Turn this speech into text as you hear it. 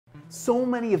So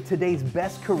many of today's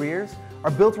best careers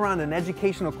are built around an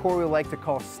educational core we like to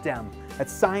call STEM.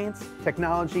 That's science,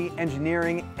 technology,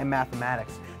 engineering, and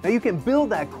mathematics. Now you can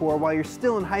build that core while you're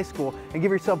still in high school and give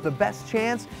yourself the best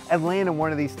chance at landing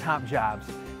one of these top jobs.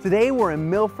 Today we're in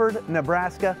Milford,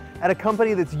 Nebraska at a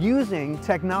company that's using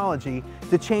technology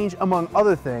to change, among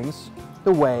other things,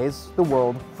 the ways the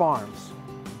world farms.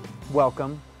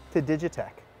 Welcome to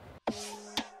Digitec.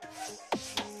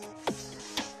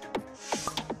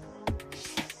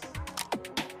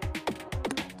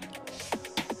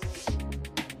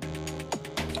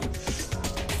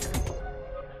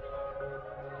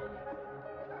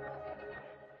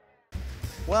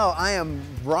 Well, I am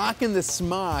rocking the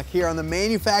smock here on the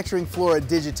manufacturing floor at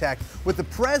Digitec with the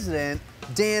president,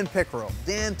 Dan Pickerel.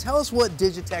 Dan, tell us what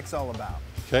Digitec's all about.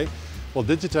 Okay. Well,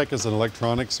 Digitec is an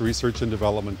electronics research and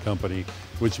development company,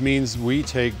 which means we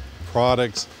take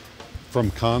products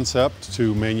from concept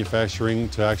to manufacturing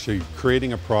to actually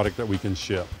creating a product that we can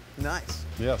ship. Nice.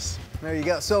 Yes. There you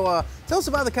go. So tell us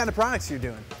about the kind of products you're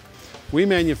doing. We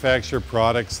manufacture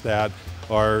products that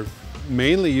are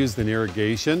mainly used in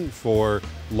irrigation for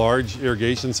large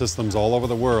irrigation systems all over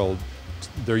the world.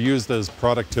 They're used as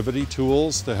productivity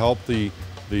tools to help the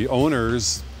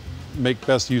owners make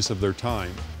best use of their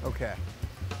time. Okay.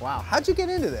 Wow. How'd you get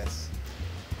into this?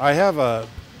 I have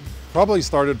probably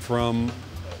started from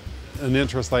an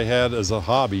interest I had as a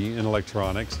hobby in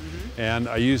electronics, and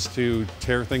I used to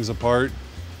tear things apart,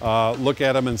 look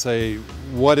at them and say,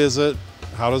 what is it?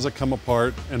 How does it come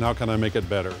apart? And how can I make it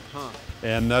better?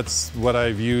 And that's what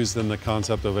I've used in the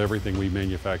concept of everything we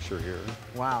manufacture here.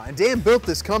 Wow, and Dan built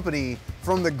this company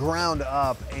from the ground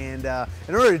up, and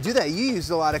in order to do that, you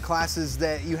used a lot of classes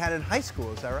that you had in high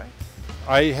school, is that right?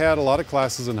 I had a lot of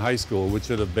classes in high school, which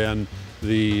would have been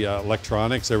the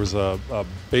electronics. There was a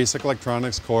basic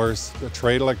electronics course, a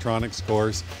trade electronics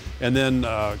course, and then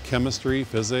chemistry,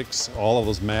 physics, all of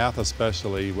those, math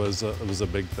especially, was a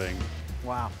big thing.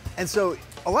 Wow, and so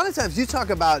a lot of times you talk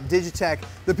about Digitec,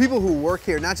 the people who work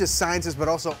here, not just scientists, but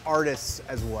also artists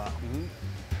as well.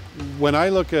 When I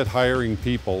look at hiring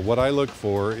people, what I look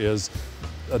for is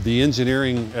the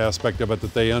engineering aspect of it,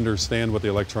 that they understand what the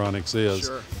electronics is.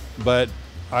 Sure. But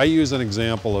I use an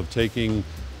example of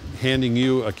handing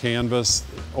you a canvas,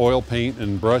 oil paint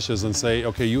and brushes and say,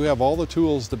 okay, you have all the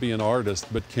tools to be an artist,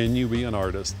 but can you be an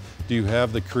artist? Do you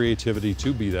have the creativity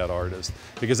to be that artist?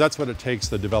 Because that's what it takes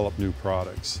to develop new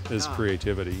products, is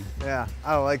creativity. Yeah,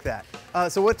 I like that.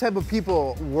 So what type of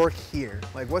people work here?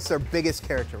 Like, what's their biggest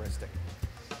characteristic?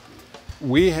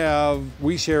 We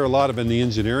share a lot of in the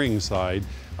engineering side.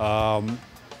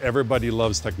 Everybody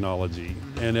loves technology,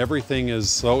 and everything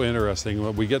is so interesting.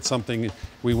 When we get something,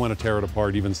 we want to tear it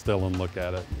apart even still and look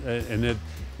at it. And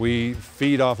we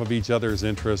feed off of each other's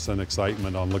interests and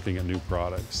excitement on looking at new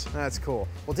products. That's cool.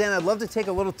 Well, Dan, I'd love to take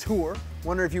a little tour.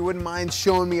 Wonder if you wouldn't mind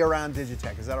showing me around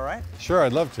Digitec. Is that all right? Sure,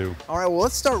 I'd love to. All right, well,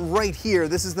 let's start right here.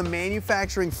 This is the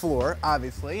manufacturing floor,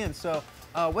 obviously. And so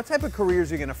what type of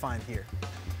careers are you going to find here?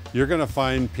 You're going to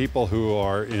find people who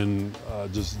are in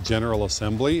just general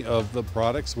assembly of the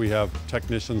products. We have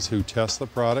technicians who test the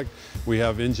product. We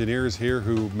have engineers here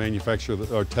who manufacture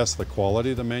or test the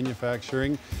quality of the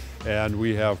manufacturing. And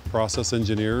we have process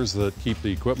engineers that keep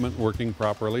the equipment working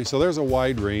properly. So there's a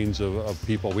wide range of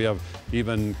people. We have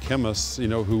even chemists,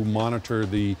 who monitor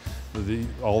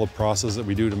all the processes that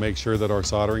we do to make sure that our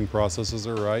soldering processes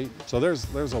are right. So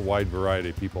there's a wide variety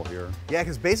of people here. Yeah,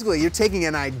 because basically you're taking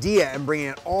an idea and bringing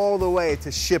it all the way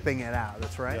to shipping it out.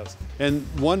 That's right. Yes. And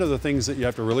one of the things that you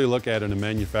have to really look at in a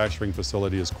manufacturing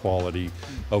facility is quality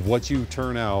of what you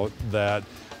turn out, that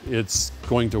it's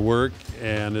going to work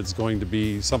and it's going to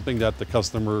be something that the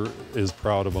customer is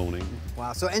proud of owning.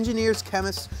 Wow, so engineers,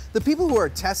 chemists, the people who are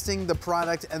testing the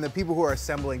product and the people who are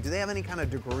assembling, do they have any kind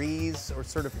of degrees or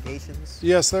certifications?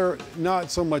 Yes, they're not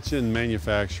so much in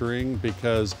manufacturing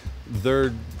because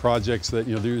they're projects that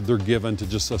they're given to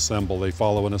just assemble. They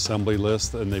follow an assembly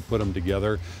list and they put them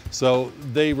together. So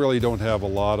they really don't have a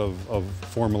lot of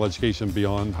formal education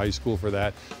beyond high school for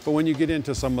that. But when you get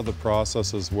into some of the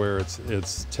processes where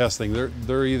it's testing,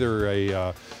 they're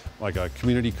either like a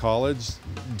community college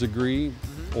degree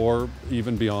or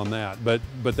even beyond that. But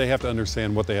they have to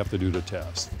understand what they have to do to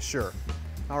test. Sure.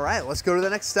 All right, let's go to the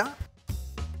next stop.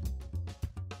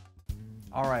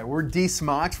 All right, we're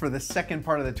de-smocked for the second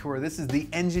part of the tour. This is the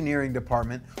engineering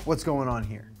department. What's going on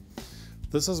here?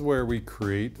 This is where we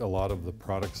create a lot of the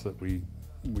products that we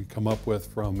come up with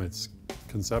from its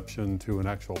conception to an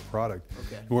actual product.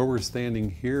 Okay. And where we're standing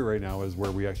here right now is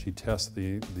where we actually test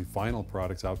the final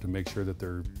products out to make sure that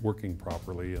they're working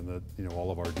properly and that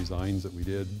all of our designs that we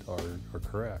did are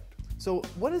correct. So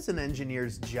what is an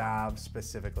engineer's job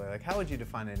specifically? Like, how would you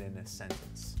define it in a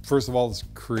sentence? First of all, it's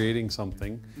creating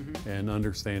something and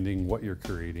understanding what you're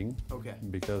creating. Okay.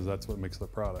 Because that's what makes the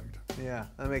product. Yeah,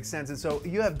 that makes sense. And so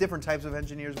you have different types of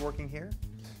engineers working here?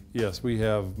 Yes, we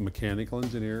have mechanical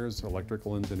engineers,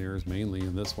 electrical engineers mainly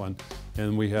in this one,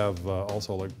 and we have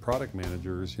also like product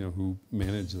managers, who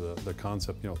manage the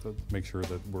concept, to make sure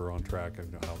that we're on track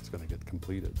and how it's going to get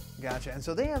completed. Gotcha. And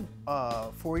so they have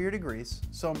 4-year degrees,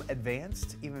 some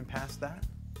advanced, even past that?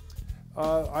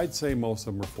 I'd say most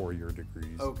of them are 4-year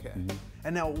degrees. Okay.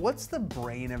 And now, what's the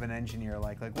brain of an engineer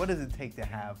like? Like, what does it take to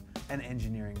have an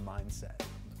engineering mindset?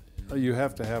 You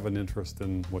have to have an interest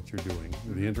in what you're doing.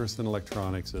 The interest in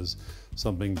electronics is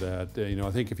something that,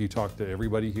 I think if you talk to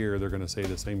everybody here, they're going to say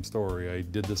the same story. I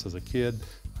did this as a kid,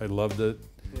 I loved it,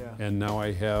 and now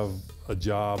I have a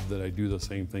job that I do the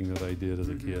same thing that I did as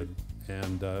a kid.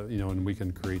 And, and we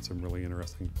can create some really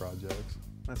interesting projects.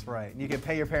 That's right. You can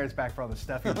pay your parents back for all the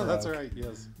stuff you broke. That's right,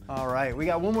 yes. All right, we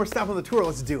got one more stop on the tour.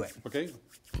 Let's do it. Okay.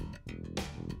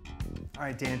 All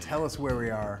right, Dan, tell us where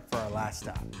we are for our last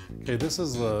stop. Okay, this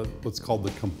is what's called the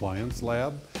compliance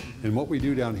lab. And what we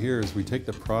do down here is we take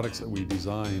the products that we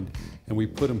designed and we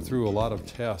put them through a lot of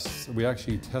tests. We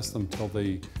actually test them till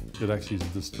it actually is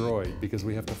destroyed, because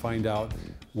we have to find out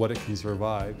what it can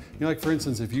survive. Like for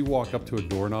instance, if you walk up to a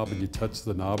doorknob and you touch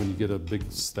the knob and you get a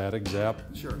big static zap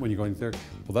when you're going there,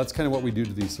 well, that's kind of what we do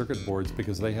to these circuit boards,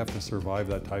 because they have to survive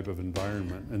that type of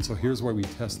environment. And so here's where we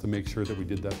test to make sure that we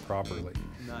did that properly.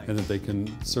 Nice. And that they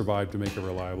can survive to make a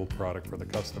reliable product for the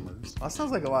customers. Well, that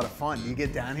sounds like a lot of fun. You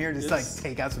get down here and just like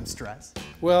take out some stress.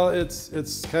 Well,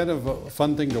 it's kind of a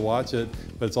fun thing to watch it,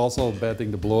 but it's also a bad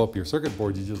thing to blow up your circuit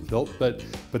board you just built. But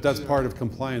that's part of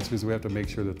compliance, because we have to make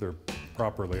sure that they're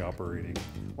properly operating.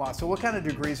 Wow, so what kind of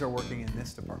degrees are working in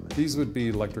this department? These would be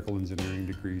electrical engineering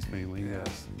degrees mainly,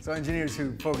 yes. So engineers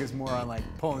who focus more on like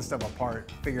pulling stuff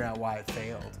apart, figuring out why it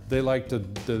failed. They like to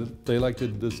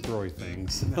destroy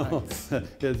things. Nice.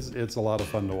 It's a lot of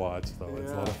fun to watch, though.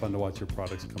 It's a lot of fun to watch your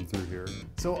products come through here.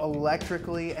 So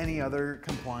electrically, any other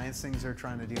compliance things they're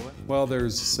trying to deal with? Well,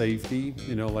 there's safety.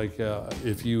 Like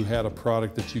if you had a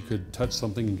product that you could touch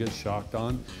something and get shocked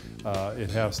on, it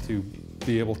has to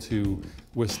be able to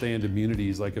withstand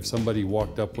immunities. Like if somebody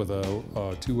walked up with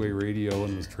a two-way radio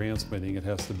and was transmitting, it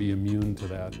has to be immune to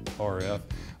that RF.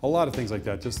 A lot of things like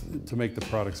that, just to make the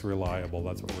products reliable.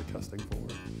 That's what we're testing for.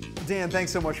 Dan,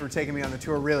 thanks so much for taking me on the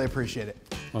tour. Really appreciate it.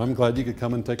 Well, I'm glad you could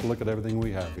come and take a look at everything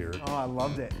we have here. Oh, I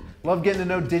loved it. Love getting to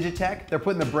know Digitec. They're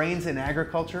putting the brains in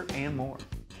agriculture and more.